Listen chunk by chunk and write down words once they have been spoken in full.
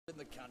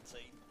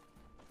canteen.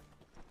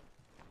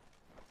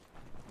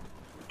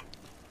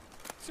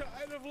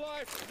 Child of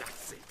life!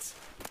 That's it.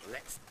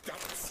 Let's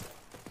dance.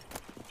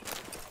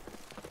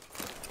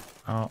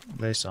 Oh,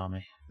 they saw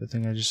me. The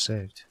thing I just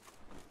saved.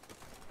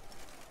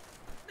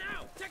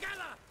 Now,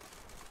 together!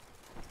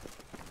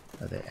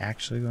 Are they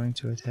actually going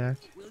to attack?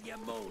 Will you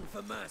moan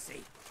for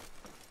mercy?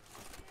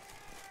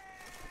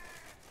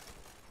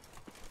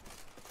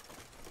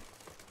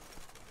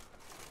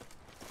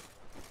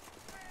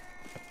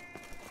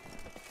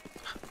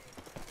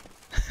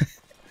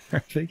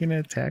 Are they gonna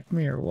attack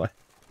me or what?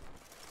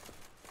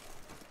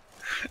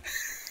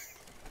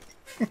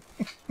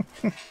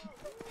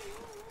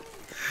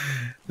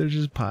 They're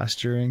just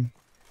posturing.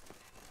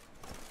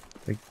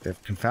 They're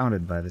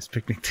confounded by this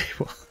picnic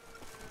table.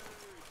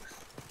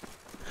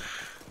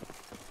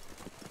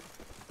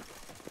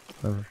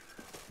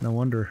 No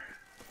wonder.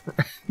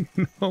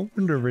 No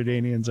wonder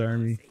Redanian's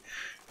army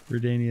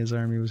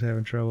was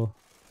having trouble.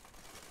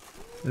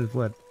 There's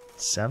what,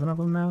 7 of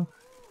them now?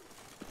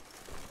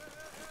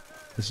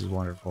 This is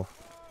wonderful.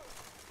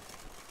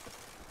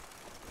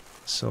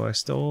 So I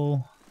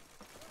stole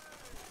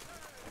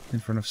in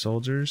front of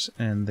soldiers,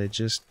 and they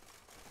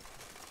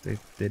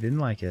didn't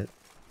like it.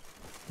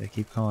 They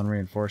keep calling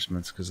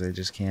reinforcements because they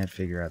just can't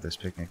figure out this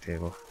picnic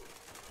table.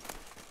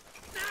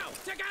 Now,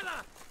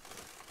 together!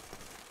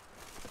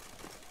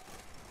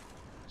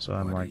 So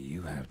I'm like, what do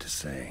you have to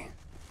say?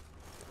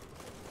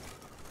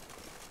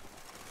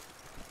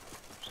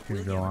 just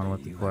gonna go on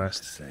with the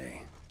quest.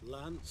 Say.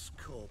 Lance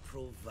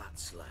Corporal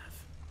Václav.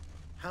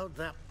 How'd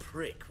that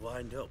prick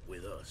wind up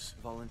with us?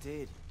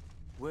 Volunteered.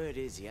 Word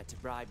is he had to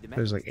bribe the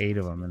There's like 8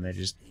 of them, and they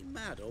just He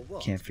mad or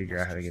what? can't figure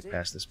out how to get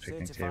past this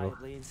picnic table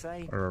Certifiably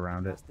insane. or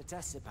around it. Passed the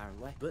test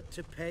apparently. But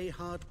to pay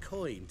hard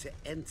coin to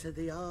enter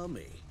the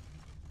army?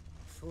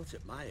 Thought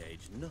at my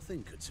age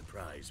nothing could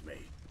surprise me.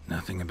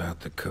 Nothing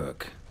about the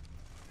cook.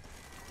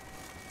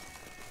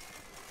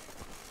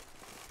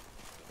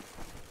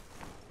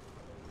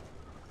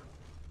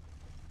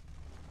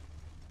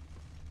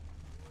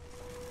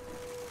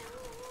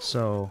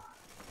 So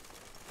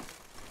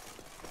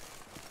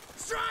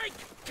Strike!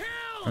 Kill!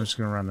 I'm just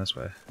gonna run this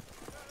way.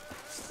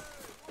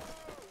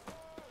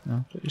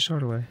 No, put your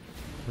sword away.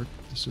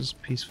 This is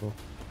peaceful.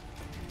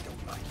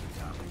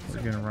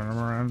 We're gonna run them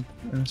around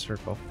in a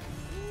circle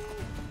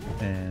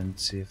and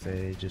see if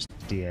they just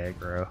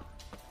de-aggro.